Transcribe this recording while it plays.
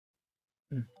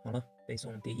好了，背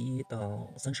诵第1到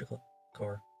30课课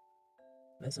文。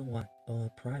Lesson 1: A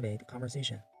private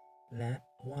conversation.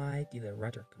 Why did the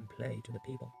writer complain to the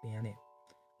people behind him?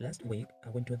 Last week,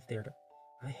 I went to the theater.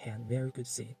 I had very good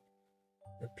seat.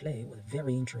 The play was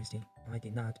very interesting. I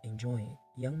did not enjoy it.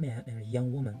 Young man and a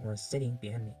young woman were sitting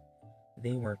behind me.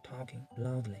 They were talking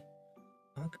loudly.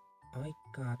 I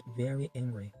got very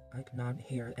angry. I could not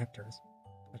hear the actors.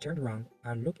 I turned around.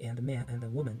 I looked at the man and the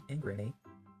woman angrily.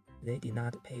 They did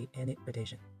not pay any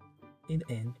attention. In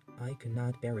the end, I could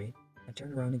not bear it. I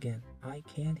turned around again. I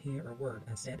can't hear a word,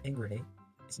 I said angrily.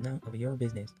 It's none of your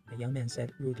business, the young man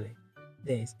said rudely.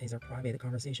 This is a private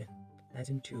conversation.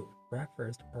 Lesson 2: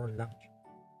 Breakfast or lunch.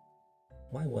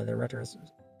 Why were the writers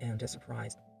and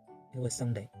surprised? It was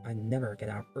Sunday. I never get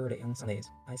up early on Sundays.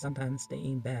 I sometimes stay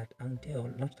in bed until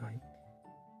lunchtime.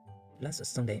 Last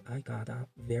Sunday, I got up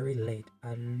very late.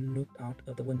 I looked out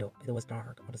of the window. It was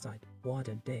dark outside. What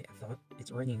a day, I thought.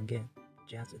 It's raining again.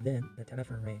 Just then, the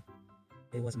telephone rang.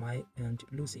 It was my Aunt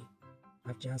Lucy.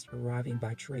 I've just arrived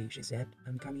by train, she said.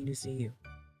 I'm coming to see you.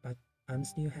 But I'm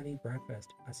still having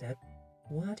breakfast, I said.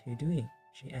 What are you doing?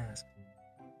 She asked.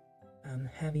 I'm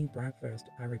having breakfast,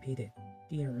 I repeated.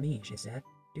 Dear me, she said.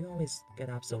 Do you always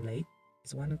get up so late?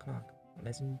 It's 1 o'clock.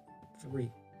 Lesson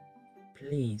 3.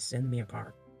 Please send me a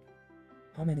card.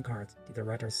 How many cards did the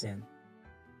writer send?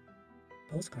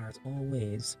 Postcards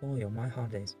always spoil my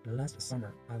holidays. Last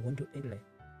summer, I went to Italy.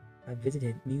 I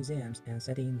visited museums and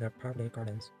sat in the public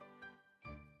gardens.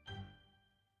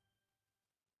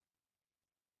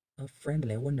 A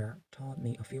friendly waiter taught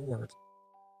me a few words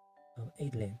of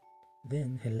Italy.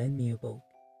 Then he lent me a book.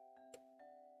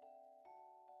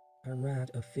 I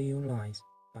read a few lines,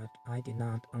 but I did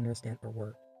not understand a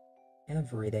word.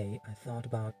 Every day I thought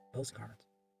about postcards.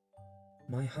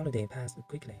 My holiday passed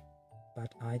quickly,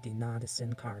 but I did not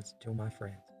send cards to my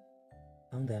friends.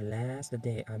 On the last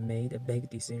day, I made a big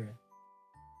decision.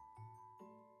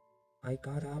 I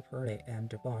got up early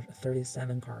and bought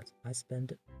 37 cards. I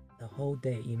spent the whole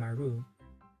day in my room,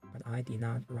 but I did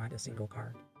not write a single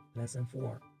card. Lesson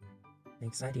 4. An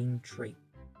exciting trip.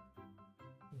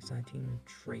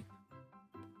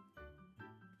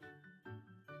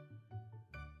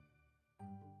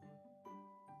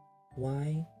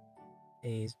 Why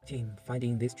is Tim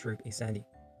finding this trip exciting?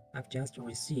 I've just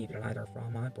received a letter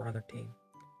from my brother Tim.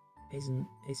 He's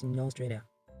in Australia.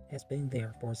 Has been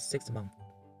there for 6 months.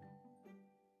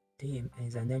 Tim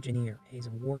is an engineer. He's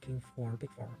working for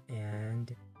Big Four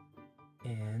and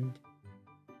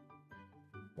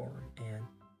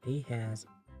he has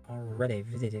already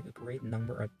visited a great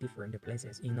number of different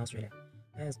places in Australia.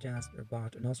 He has just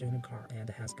bought an Australian car and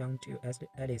has gone to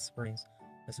Alice Springs,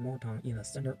 a small town in the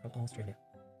center of Australia.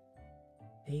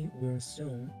 He will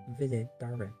soon visit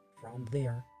Darwin. From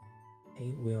there,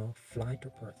 he will fly to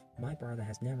Perth. My brother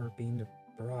has never been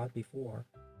abroad before,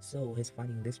 so he's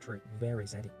finding this trip very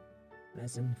exciting.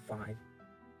 Lesson 5.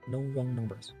 No wrong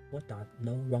numbers. What does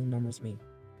no wrong numbers mean?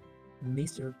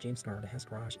 Mr. James Gard has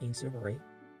garage in Silbury,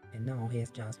 and now he has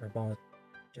just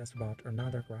bought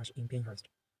another garage in Pinehurst.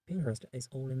 Pinehurst is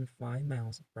only 5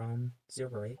 miles from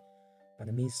Silbury, but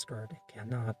Mr. Gard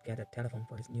cannot get a telephone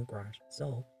for his new garage,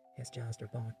 so he has just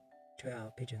bought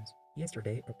 12 pigeons.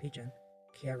 Yesterday, a pigeon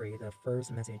carried the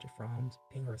first message from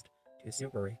Pinehurst to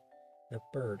Silbury. The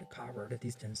bird covered the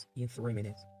distance in 3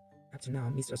 minutes. Up to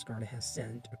now, Mr. Scott has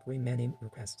sent a great many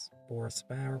requests for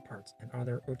spare parts and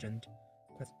other urgent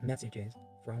messages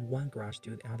from one garage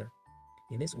to the other.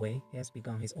 In this way, he has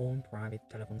begun his own private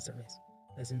telephone service.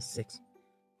 Lesson 6.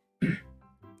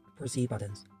 Percy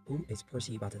Buttons. Who is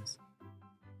Percy Buttons?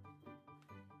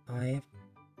 I've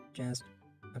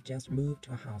just moved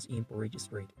to a house in Bridge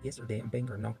Street. Yesterday, a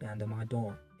banker knocked at my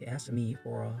door. He asked me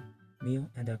for a meal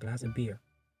and a glass of beer.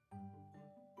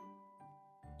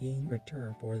 In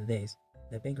return for this,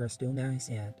 the banker stood down his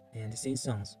head and sang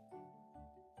songs.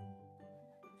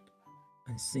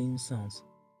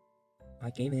 I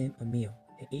gave him a meal.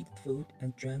 He ate food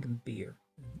and drank the beer.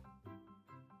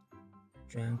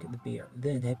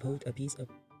 Then he put a piece of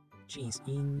cheese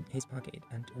in his pocket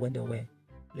and went away.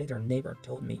 Later, a neighbor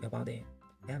told me about it.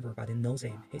 Everybody knows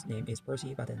him. His name is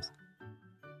Percy Buttons.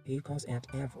 He calls at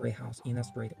every house in the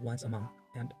street once a month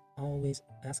and always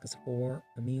asks for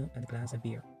a meal and a glass of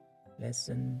beer.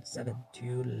 Lesson 7.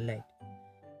 Too late.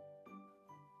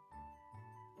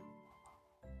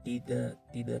 Did the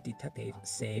detective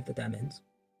save the diamonds?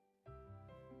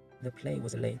 The plane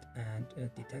was late and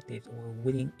detectives were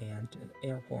waiting at the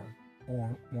airport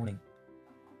all morning.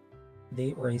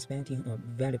 They were expecting a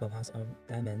valuable box of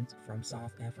diamonds from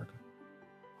South Africa.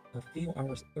 A few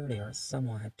hours earlier,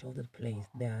 someone had told the police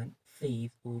that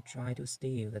thieves would try to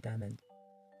steal the diamonds.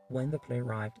 When the plane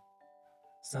arrived,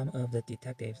 some of the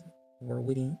detectives were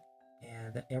waiting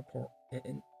at the airport,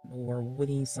 were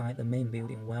waiting inside the main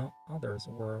building, while others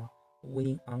were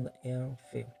waiting on the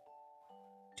airfield.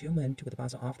 2 men took the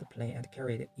puzzle off the plane and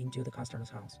carried it into the customs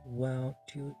house, while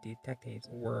 2 detectives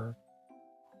were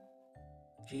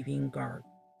keeping guard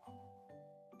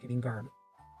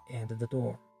at the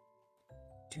door.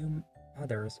 2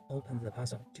 others opened the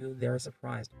puzzle. To their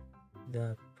surprise,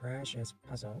 the precious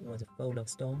puzzle was full of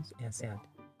stones and sand.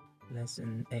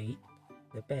 Lesson 8: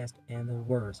 The best and the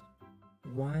worst.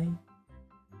 Why is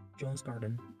John's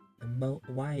garden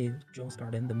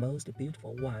the most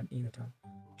beautiful one in the town?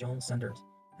 John Sanders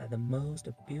had the most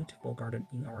beautiful garden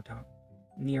in our town.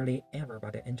 Nearly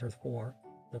everybody enters for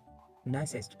the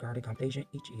nicest garden competition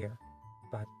each year,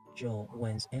 but Joe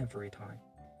wins every time.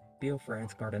 Bill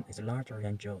Frank's garden is larger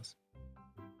than Joe's.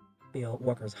 Bill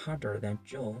works harder than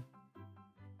Joe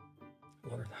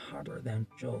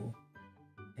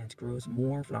and grows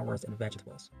more flowers and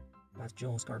vegetables. But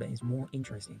Joe's garden is more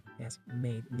interesting. He has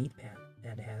made neat path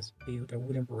and has built a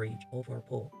wooden bridge over a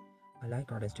pool. I like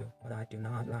gardens too, but I do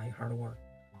not like hard work.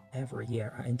 Every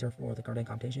year I enter for the garden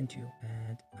competition too,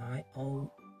 and I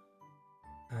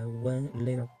win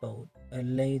a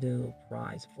little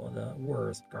prize for the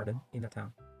worst garden in the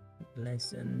town.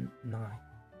 Lesson 9: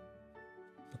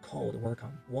 The cold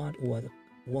welcome. What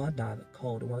does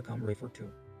cold welcome refer to?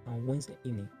 On Wednesday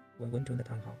evening, we went to the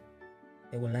town hall.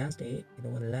 It was the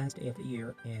last day of the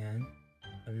year, and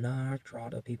a large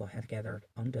crowd of people had gathered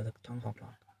under the town hall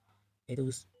clock. It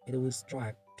would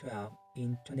strike 12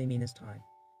 in 20 minutes' time.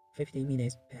 15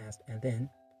 minutes passed, and then,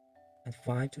 at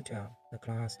 5 to 12, the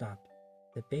clock stopped.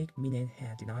 The big minute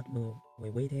hand did not move. We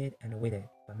waited and waited,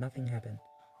 but nothing happened.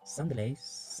 Suddenly,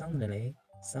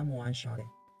 someone shouted,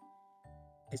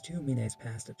 "It's 2 minutes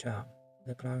past 12.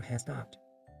 The clock has stopped."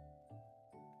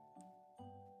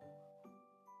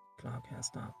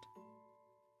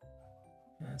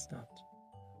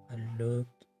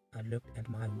 I looked at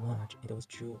my watch. It was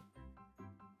true.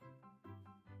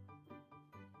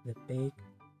 The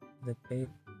big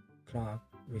clock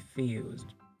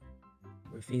refused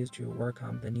to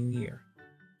welcome the new year.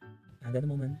 At that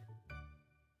moment,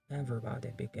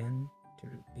 everybody began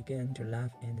to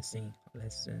laugh and sing.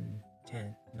 Lesson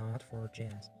 10: Not for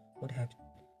jazz. What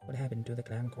happened to the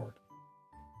clavichord?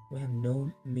 We have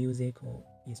no musical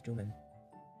instrument.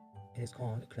 It is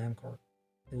called clavichord.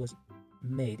 It was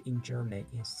made in Germany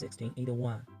in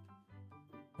 1681.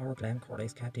 Our clavichord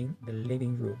is kept in the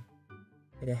living room.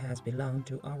 It has belonged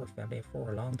to our family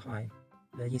for a long time.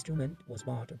 The instrument was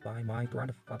bought by my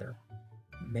grandfather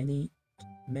many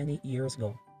years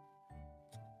ago.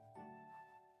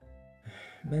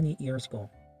 Many years ago.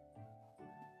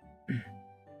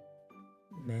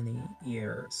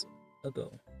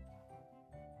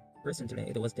 Recently,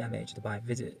 it was damaged by a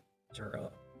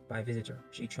visitor.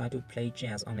 She tried to play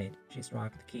jazz on it. She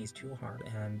struck the keys too hard,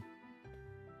 and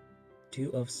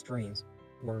 2 of strings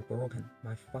were broken.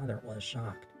 My father was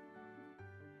shocked.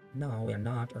 Now we are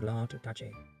not allowed to touch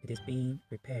it. It is being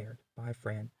repaired by a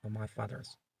friend of my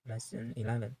father's. Lesson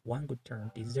 11: One good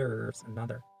turn deserves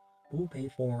another. Who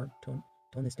paid for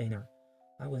Tony's dinner?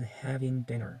 I was having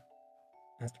dinner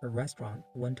at a restaurant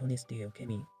when Tony Steele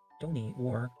came in. Tony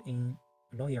worked in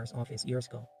a lawyer's office years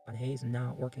ago, but he is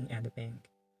now working at a bank.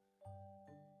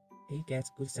 He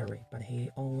gets good salary, but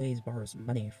he always borrows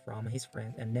money from his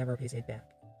friends and never pays it back.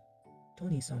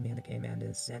 Tony saw me and came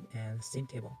and sat at the same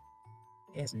table.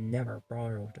 He has never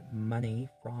borrowed money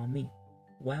from me.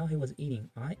 While he was eating,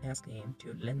 I asked him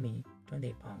to lend me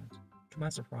 20 pounds. To my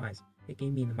surprise, he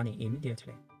gave me the money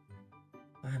immediately.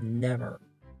 I've never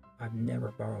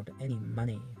borrowed any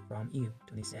money from you,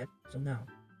 Tony said, so now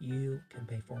you can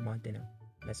pay for my dinner.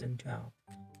 Lesson 12: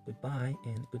 Goodbye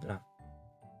and good luck.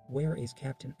 Where is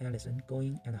Captain Allison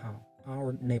going and how?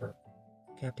 Our neighbor,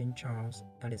 Captain Charles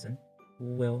Allison,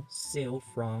 will sail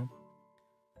from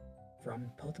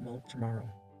Portsmouth tomorrow.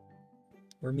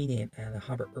 We're meeting him at the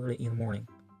harbor early in the morning.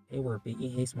 He will be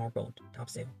in his small boat,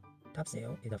 Topsail.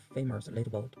 Topsail is a famous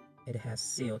little boat. It has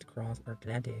sailed across the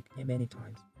Atlantic many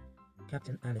times.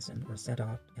 Captain Allison will set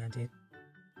off at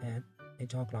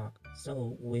 8 o'clock,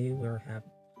 so we will have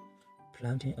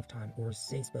plenty of time. We'll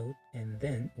see his boat, and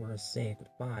then we'll say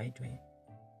goodbye to him.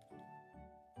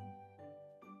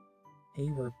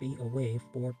 He will be away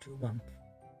for 2 months.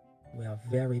 We are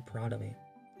very proud of him.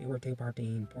 He will take part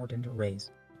in important race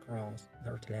across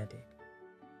the Atlantic.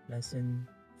 Lesson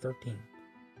 13: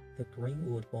 The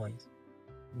Greenwood Boys.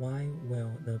 Why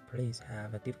will the police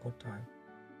have a difficult time?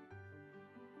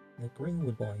 The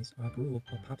Greenwood Boys are a group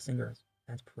of pop singers.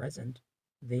 At present,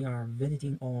 they are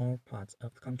visiting all parts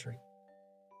of the country.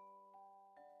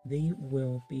 They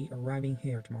will be arriving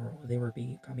here tomorrow. They will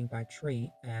be coming by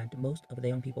train, and most of the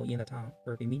young people in the town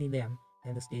will be meeting them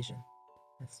at the station.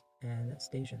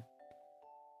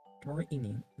 Tomorrow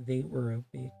evening, they will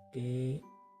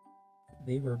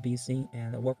be seen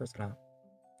at the Workers' Club.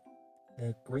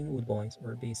 The Greenwood boys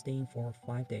will be staying for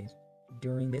 5 days.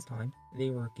 During this time,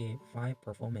 they will give 5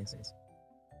 performances.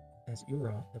 As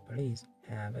usual, the police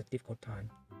have a difficult time.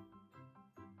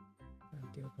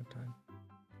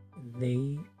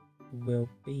 They will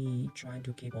be trying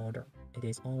to keep order. It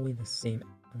is always the same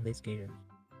on this occasion.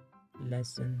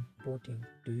 Lesson 14.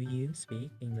 Do you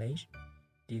speak English?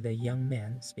 Did the young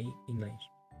man speak English?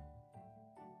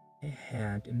 I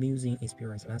had an amusing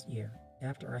experience last year.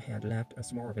 After I had left a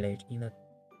small village in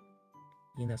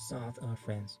the south of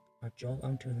France, I drove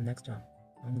on to the next town.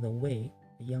 On the way,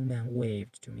 a young man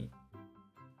waved to me.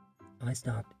 I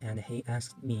stopped and he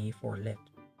asked me for a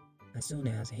lift. As soon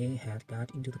as he had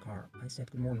got into the car, I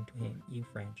said good morning to him in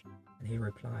French, and he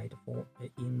replied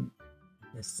in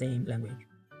the same language.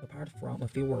 Apart from a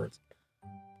few words,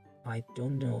 I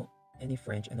don't know any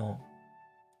French at all.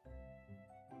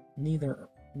 Neither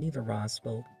of us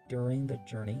spoke during the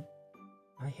journey.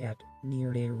 I had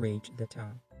nearly reached the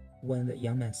town when the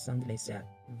young man suddenly said,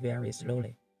 very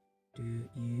slowly, "Do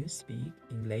you speak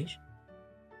English?"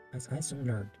 As I soon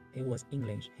learned, he was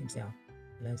English himself.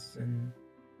 Lesson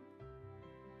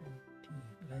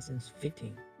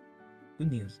 15.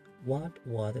 Good news. What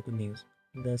was the good news?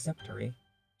 The secretary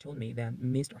told me that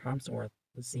Mr. Harmsworth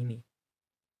would see me.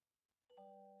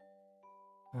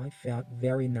 I felt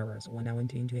very nervous when I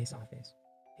went into his office.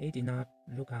 He did not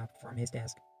look up from his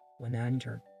desk when I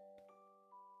entered.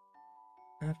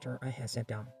 After I had sat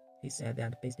down, he said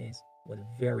that business was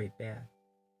very bad.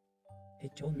 He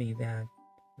told me that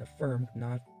the firm could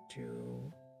not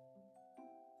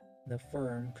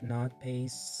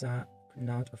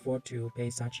afford to pay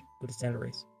such good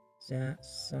salaries,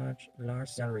 such large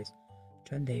salaries.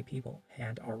 20 people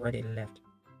had already left.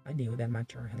 I knew that my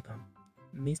turn had come.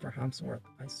 "Mr. Harmsworth,"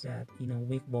 I said in a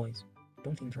weak voice.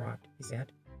 "Don't interrupt," he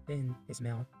said. Then he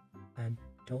smiled and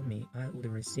told me I would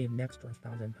receive an extra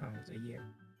 £1,000 a year.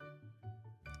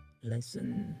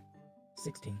 Lesson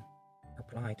 16. A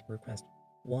polite request.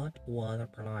 What was a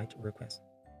polite request?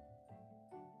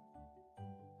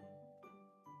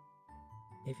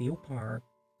 If you park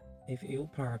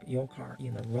your car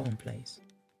in the wrong place,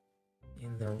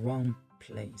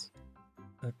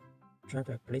 a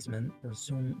traffic policeman will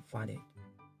soon find it.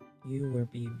 You will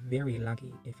be very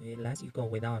lucky if he lets you go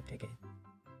without a ticket,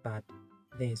 but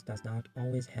this does not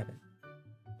always happen.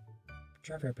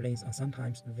 Traffic police are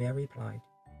sometimes very polite.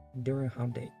 During a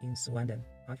holiday in Sweden,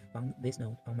 I found this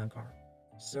note on my car.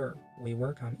 "Sir, we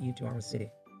welcome you to our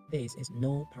city. This is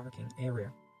no parking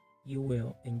area. You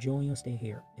will enjoy your stay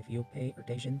here if you pay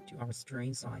attention to our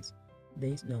street signs.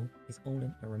 This note is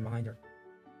only a reminder.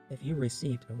 If you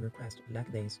received a request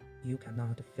like this, you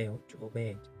cannot fail to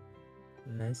obey it."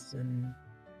 Lesson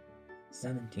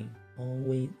 17.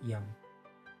 Always young.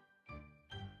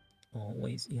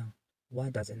 Always young. Why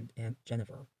doesn't Aunt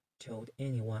Jennifer tell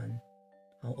anyone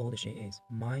how old she is?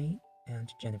 My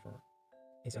Aunt Jennifer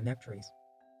is an actress.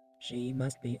 She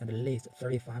must be at least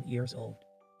 35 years old.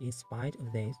 In spite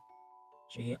of this,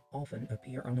 she often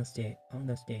appears on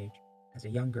the stage as a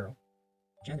young girl.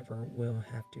 Jennifer will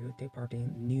have to take part in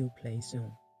a new play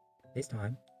soon. This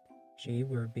time, she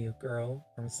will be a girl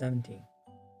from 17.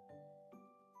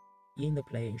 In the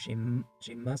play,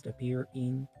 she must appear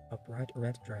in a bright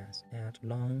red dress and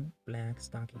long black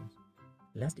stockings.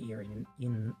 Last year, in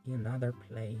another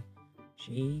play,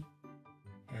 she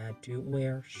had to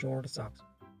wear short socks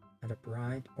and a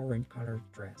bright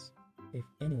orange-colored dress. If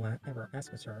anyone ever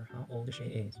asks her how old she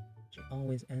is, she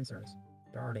always answers,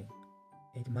 "Darling,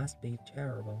 it must be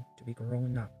terrible to be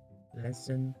grown up."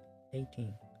 Lesson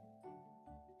 18.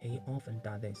 He often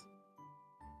does this.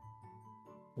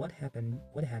 What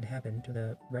had happened to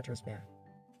the writer's bag?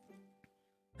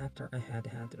 After I had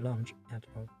had lunch at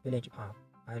a village pub,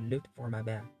 I looked for my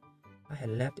bag. I had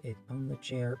left it on the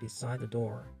chair beside the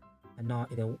door, and now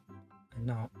it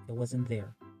wasn't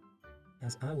there.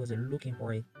 As I was looking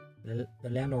for it, the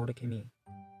landlord came in.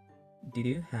 "Did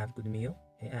you have a good meal?"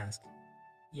 he asked.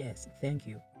 "Yes, thank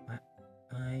you,"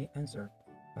 I answered,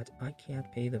 "but I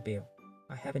can't pay the bill.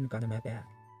 I haven't got my bag."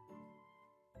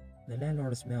 The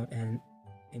landlord smiled and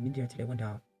immediately went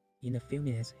out. In a few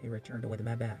minutes, he returned with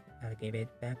my bag and gave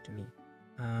it back to me.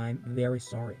 "I'm very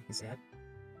sorry," he said.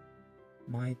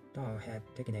 My dog had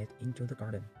taken it into the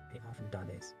garden. He often does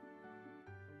this.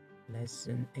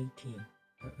 Lesson 19.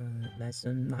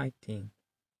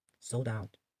 Sold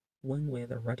out. When will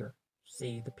the writer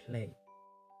see the play?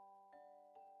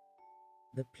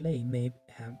 The play may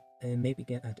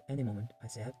begin at any moment, I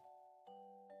said.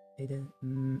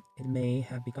 It may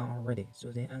have begun already,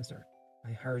 Susan answered.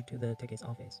 I hurried to the tickets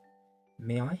office.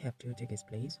 May I have 2 tickets,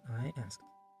 please? I asked.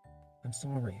 I'm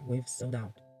sorry, we've sold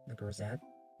out, the girl said.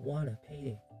 What a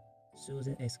pity,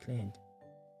 Susan exclaimed.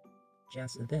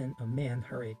 Just then, a man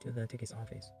hurried to the tickets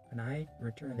office. Can I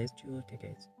return these 2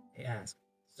 tickets? He asked.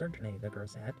 Certainly, the girl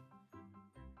said.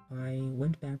 I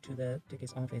went back to the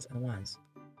tickets office at once.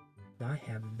 Could I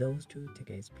have those 2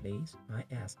 tickets, please? I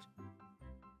asked.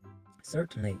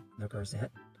 Certainly, the girl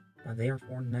said. But they are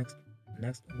for next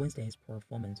Wednesday's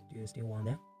performance. Do you still want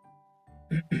them?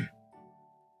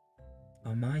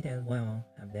 I might as well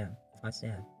have them, I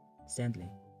said, sadly.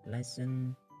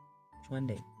 Lesson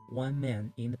 20. One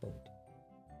man in the boat.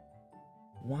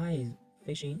 Why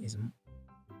is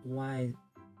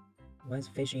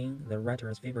fishing the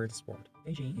writer's favorite sport?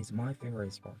 Fishing is my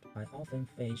favorite sport. I often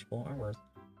fish for hours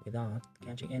without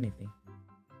catching anything.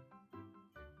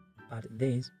 But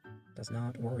this does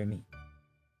not worry me.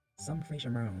 Some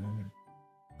fishermen are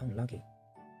unlucky.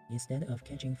 Instead of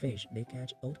catching fish, they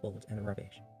catch old boats and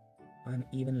rubbish. I'm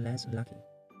even less lucky.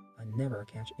 I never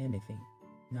catch anything,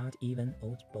 not even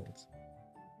old boats.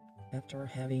 After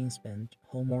having spent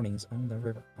whole mornings on the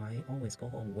river, I always go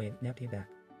home with an empty bag.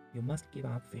 You must give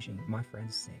up fishing, my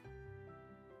friends say.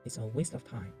 It's a waste of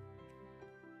time.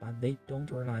 But they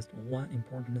don't realize one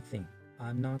important thing.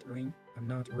 I'm not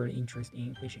really interested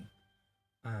in fishing.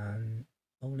 I'm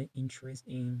only interested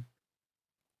in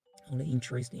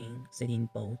sitting in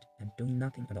boat and doing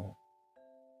nothing at all.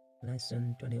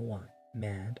 Lesson 21.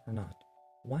 Mad or not?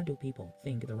 Why do people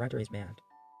think the writer is mad?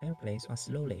 Airplanes are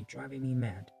slowly driving me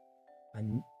mad. I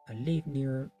live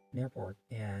near an airport,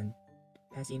 and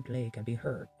passing plane can be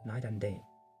heard night and day.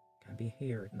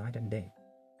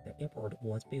 The airport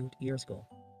was built years ago,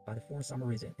 but for some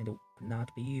reason it could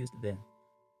not be used then.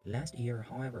 Last year,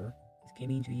 however, it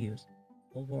came into use.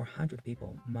 Over 100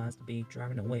 people must be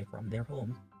driven away from their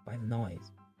homes by the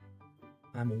noise.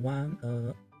 I'm one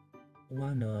of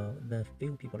the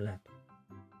few people left.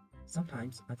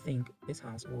 Sometimes I think this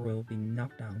house will be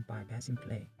knocked down by passing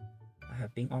plane. I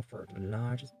have been offered a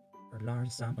large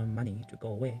sum of money to go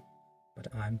away,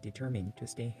 but I'm determined to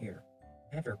stay here.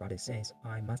 Everybody says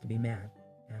I must be mad,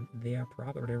 and they are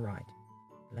probably right.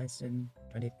 Lesson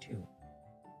 22.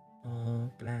 A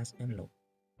glass envelope.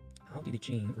 How did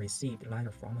Jean receive a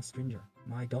letter from a stranger?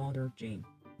 My daughter Jean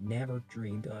never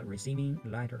dreamed of receiving a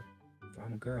letter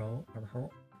from a girl of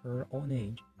her own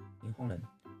age in Holland.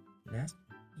 Last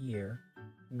year,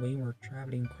 we were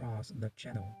traveling across the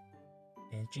channel,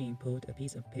 and Jean put a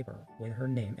piece of paper with her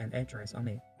name and address on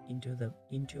it into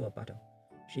a bottle.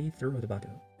 She threw the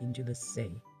bottle into the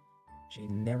sea. She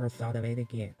never thought of it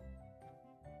again.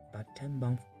 But 10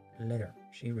 months later,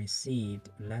 she received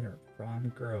a letter from a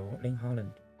girl in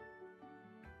Holland.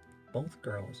 Both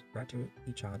girls write to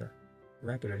each other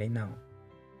regularly now.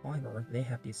 However, they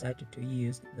have decided to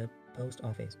use the post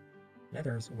office.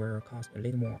 Letters will cost a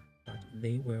little more, but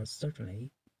they will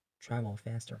certainly travel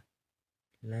faster.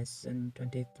 Lesson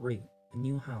 23. A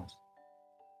new house.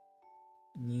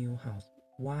 New house.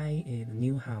 Why is the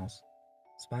new house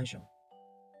special?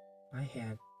 I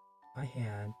had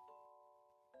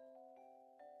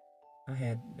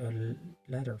a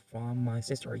letter from my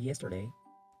sister yesterday.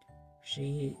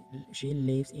 She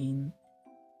lives in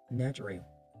Nigeria.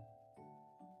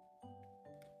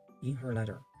 In her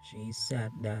letter, she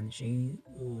said that she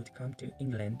would come to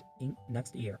England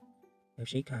next year. If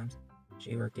she comes,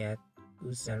 she will get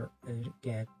a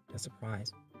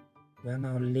surprise. We are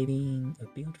now living in a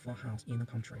beautiful house in the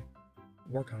country.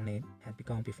 Work on it had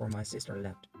begun before my sister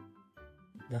left.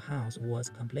 The house was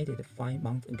completed 5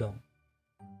 months ago.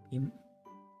 In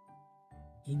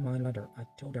my letter, I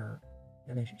told her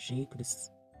that she could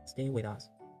stay with us.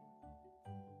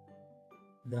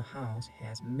 The house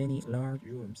has many large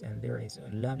rooms and there is a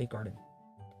lovely garden.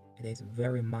 It is a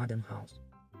very modern house,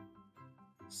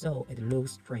 so it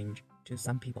looks strange to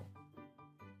some people.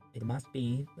 It must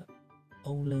be the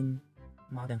only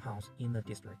modern house in the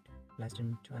district.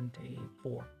 Lesson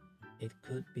 24. It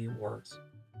could be worse.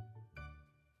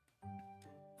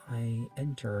 I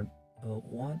entered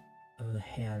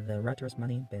had the writer's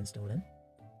money been stolen?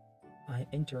 I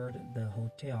entered the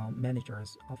hotel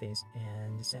manager's office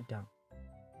and sat down.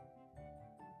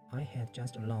 I had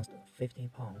just lost 50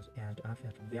 pounds and I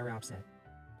felt very upset.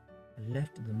 I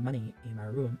left the money in my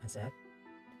room, I said.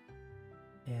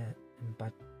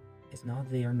 But it's not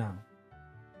there now.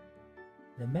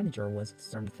 The manager was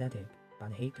sympathetic,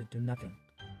 but he could do nothing.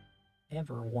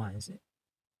 Everyone's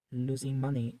losing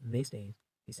money these days,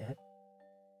 he said.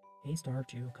 He started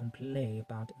to complain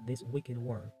about this wicked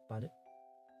world, but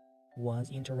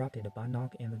was interrupted by a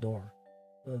knock at the door.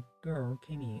 A girl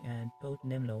came in and put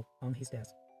an envelope on his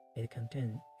desk. It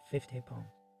contained 50 pounds.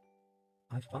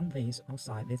 "I found this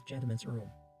outside this gentleman's room,"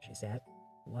 she said.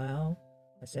 "Well,"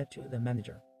 I said to the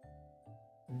manager,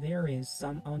 "there is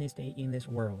some honesty in this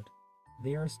world.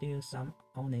 There's still some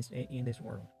honesty in this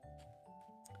world."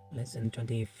 Lesson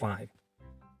 25.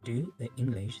 Do the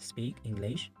English speak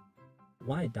English?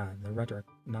 Why does the writer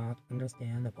not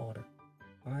understand the porter?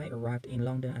 I arrived in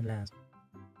London at last.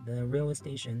 The railway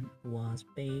station was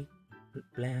big,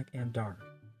 black, and dark.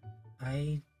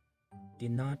 I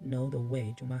did not know the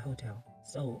way to my hotel,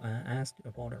 so I asked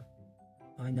the porter.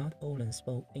 I not only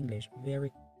spoke English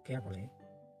very carefully,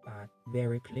 but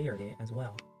very clearly as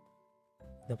well.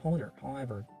 The porter,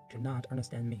 however, did not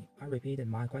understand me. I repeated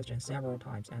my question several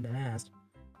times, and at last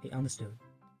he understood.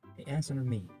 He answered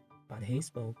me, but he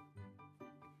spoke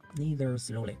neither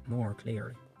slowly nor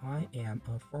clearly. "I am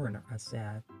a foreigner," I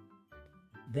said.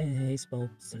 Then he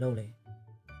spoke slowly,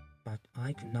 but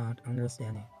I could not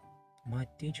understand it. My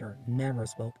teacher never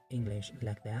spoke English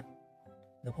like that.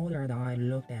 The porter and I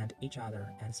looked at each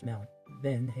other and smiled.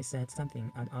 Then he said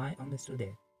something and I understood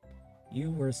it.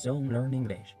 "You will soon learn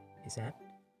English," he said.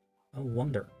 I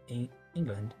wonder, in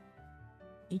England,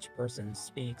 each person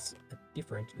speaks a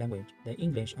different language. The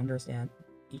English understand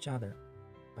each other,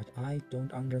 but I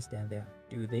don't understand them.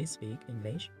 Do they speak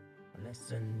English?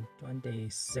 Lesson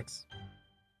 26.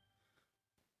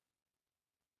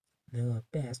 The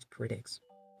best critics.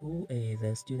 Who is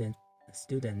the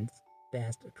student's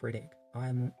best critic?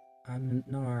 I'm an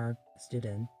art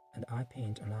student and I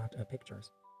paint a lot of pictures.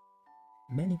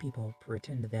 Many people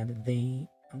pretend that they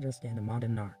understand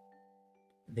modern art.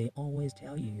 They always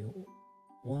tell you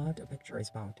what a picture is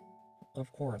about.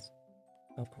 Of course,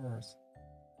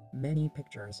 many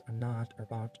pictures are not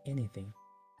about anything.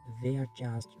 They are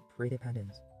just pretty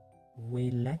patterns.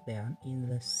 We like them in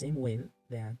the same way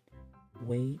that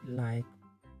we like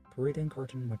pretty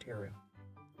curtain material.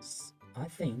 I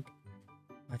think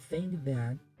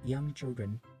that young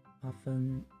children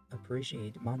often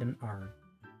appreciate modern art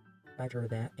better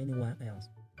than anyone else.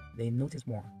 They notice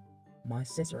more. My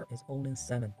sister is only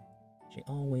 7. She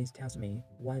always tells me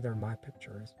whether my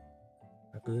pictures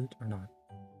are good or not.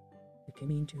 She came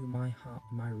into my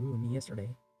room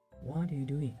yesterday. "What are you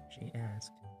doing?" she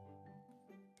asked.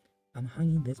 "I'm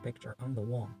hanging this picture on the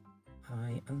wall,"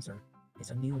 I answered.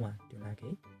 "It's a new one. Do you like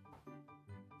it?"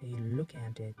 He looked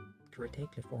at it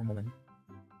critically for a moment.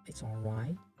 "It's all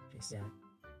right," she said.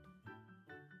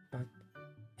 "But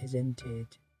isn't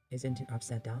it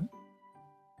upside down?"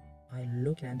 I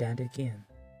looked at that again.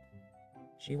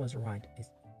 She was right.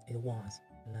 It was.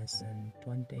 Lesson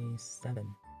 27.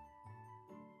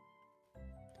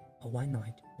 One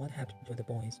night, what happened to the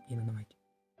boys in the night?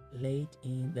 Late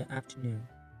in the afternoon,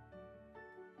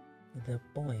 the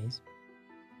boys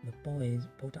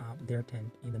put up their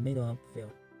tent in the middle of the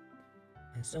field.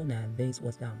 As soon as this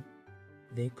was done,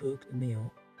 they cooked a meal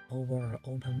over an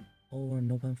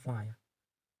open fire.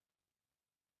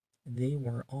 They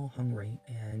were all hungry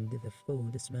and the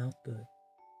food smelled good.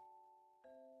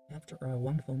 After a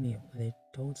wonderful meal, they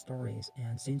told stories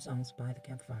and sang songs by the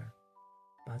campfire.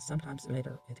 But sometimes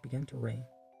later it began to rain.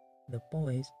 The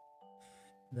boys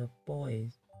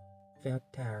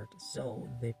felt tired, so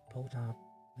they put out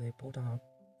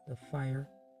the fire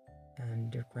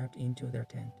and crept into their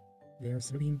tent. Their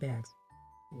sleeping bags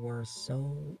were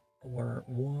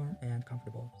warm and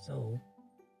comfortable, so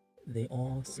they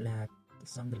all slept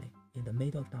soundly. In the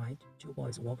middle of the night, 2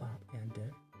 boys woke up and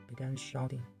began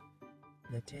shouting.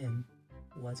 The tent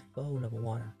was full of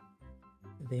water.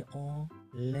 They all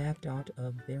leapt out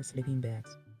of their sleeping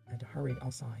bags and hurried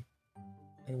outside.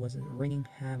 It was raining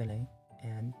heavily,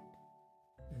 and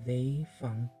they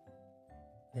found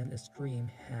that a stream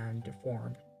had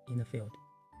formed in the field.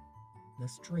 The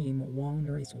stream wound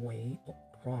its way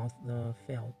across the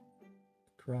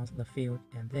field,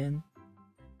 and then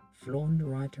flowed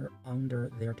right under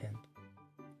their tent.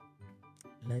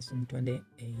 Lesson 28.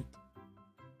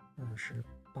 28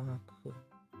课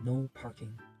No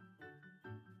parking.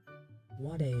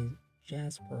 What is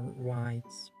Jasper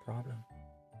White's problem?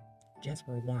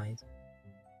 Jasper White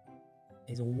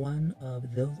is one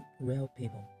of those real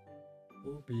people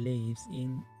who believes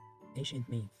in ancient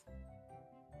myths.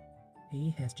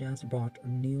 He has just bought a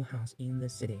new house in the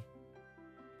city,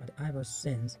 but ever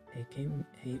since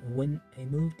when he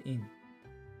moved in,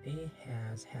 he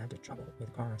has had trouble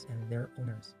with cars and their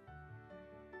owners.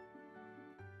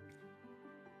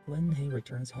 When he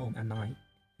returns home at night,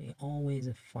 he always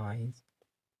finds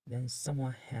that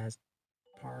someone has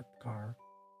parked a car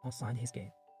outside his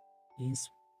gate.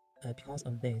 Because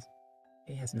of this,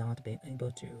 he has not been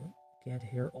able to get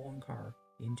her own car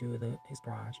into his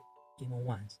garage even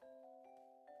once.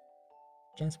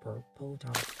 Jasper put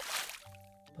up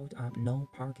no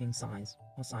parking signs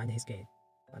outside his gate,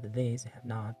 but these have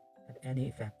not had any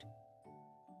effect.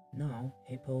 Now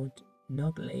he put an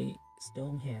ugly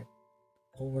stone head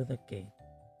over the gate.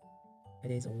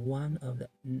 It is one of the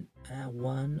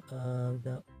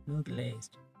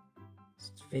ugliest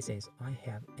faces I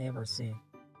have ever seen.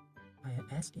 I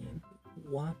asked him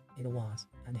what it was,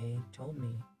 and he told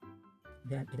me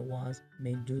that it was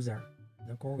Medusa,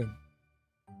 the Gorgon.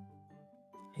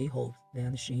 He hopes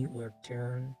that she will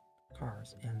turn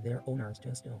cars and their owners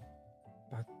to stone,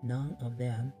 but none of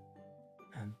them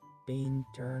have been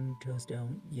turned to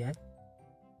stone yet.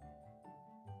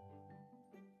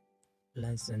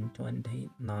 Lesson 29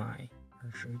 29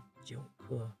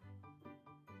课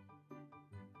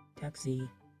Taxi.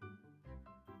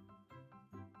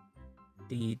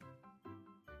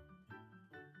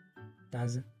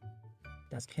 Does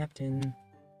Captain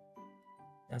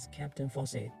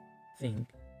Fawcett think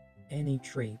any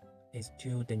trip is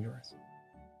too dangerous?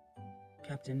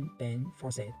 Captain Ben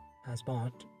Fawcett has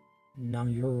bought a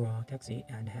non-Euro taxi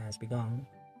and has begun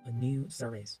a new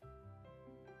service.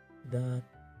 The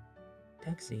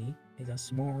taxi is a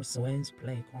small Swiss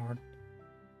plane called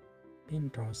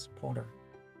Pintos Porter.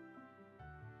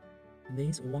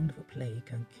 This wonderful plane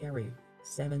can carry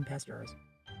 7 passengers.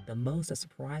 The most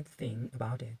surprising thing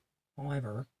about it,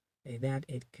 however, is that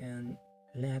it can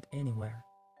land anywhere,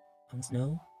 on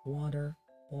snow, water,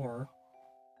 or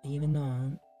even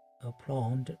on a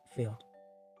plowed field.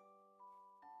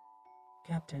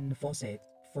 Captain Fawcett's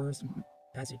first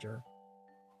passenger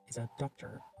is a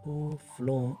doctor who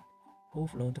flew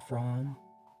from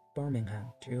Birmingham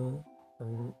to a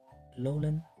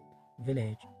lowland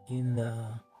village in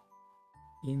the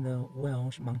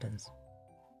Welsh mountains.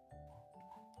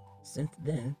 Since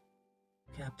then,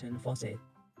 Captain Fawcett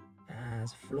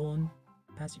has flown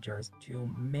passengers to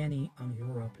many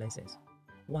unusual places.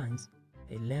 Once,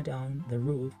 he landed on the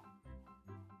roof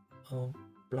of a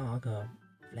block of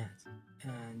flats,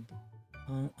 and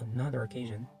on another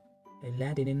occasion, he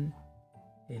landed in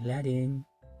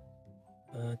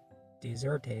a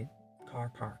deserted car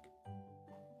park.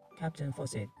 Captain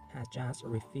Fawcett has just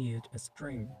refused a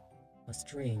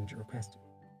strange request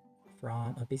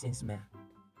from a businessman.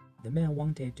 The man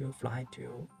wanted to fly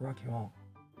to Rockall,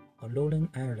 a lowland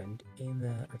island in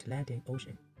the Atlantic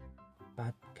Ocean,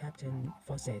 but Captain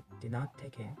Fawcett did not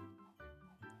take it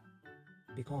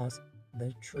because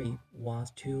the trip was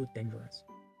too dangerous.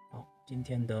 好，今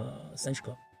天的30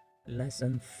课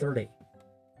Lesson 30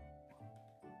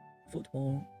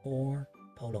 Football or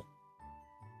Polo.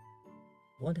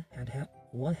 What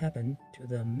happened to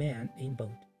the man in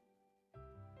boat?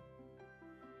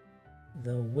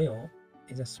 The wheel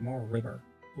is a small river.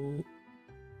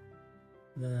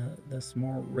 The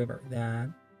small river that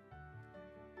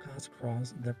cuts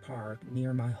across the park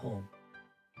near my home.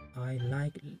 I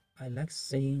like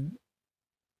sitting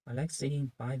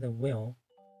by the wheel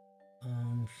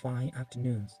on fine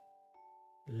afternoons.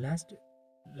 It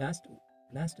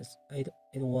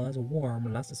was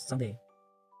warm last Sunday.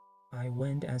 I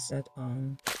went and sat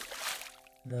on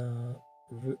the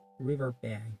river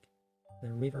bank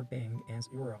as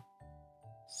usual.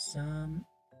 Some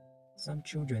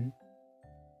children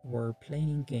were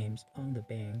playing games on the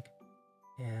bank,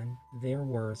 and there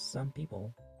were some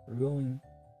people rowing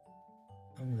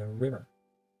on the river.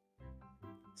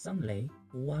 Suddenly,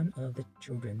 one of the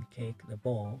children kicked the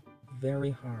ball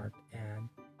very hard, and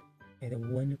it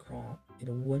went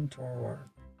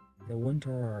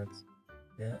towards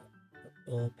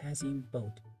a passing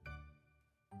boat.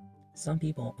 Some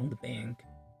people on the bank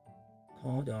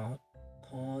called out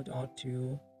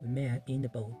to the man in the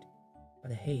boat,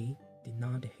 but he did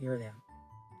not hear them.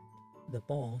 The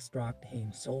ball struck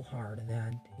him so hard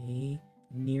that he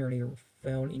nearly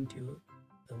fell into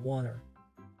the water.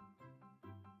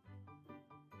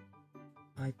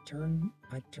 I turned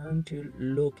to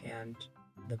look at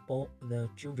the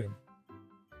children,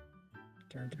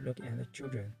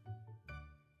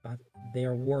 but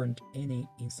there weren't any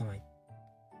inside.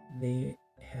 They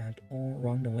had all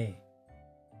run away.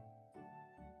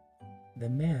 The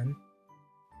man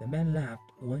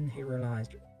laughed when he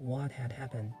realized what had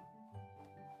happened.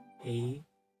 He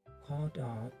called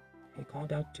out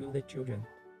to the children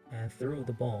and threw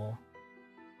the ball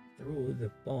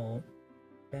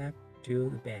back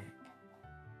to the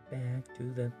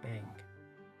bank.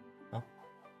 好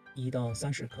，1到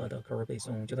30课的课文背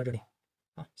诵就到这里。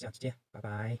好，下次见，拜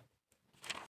拜。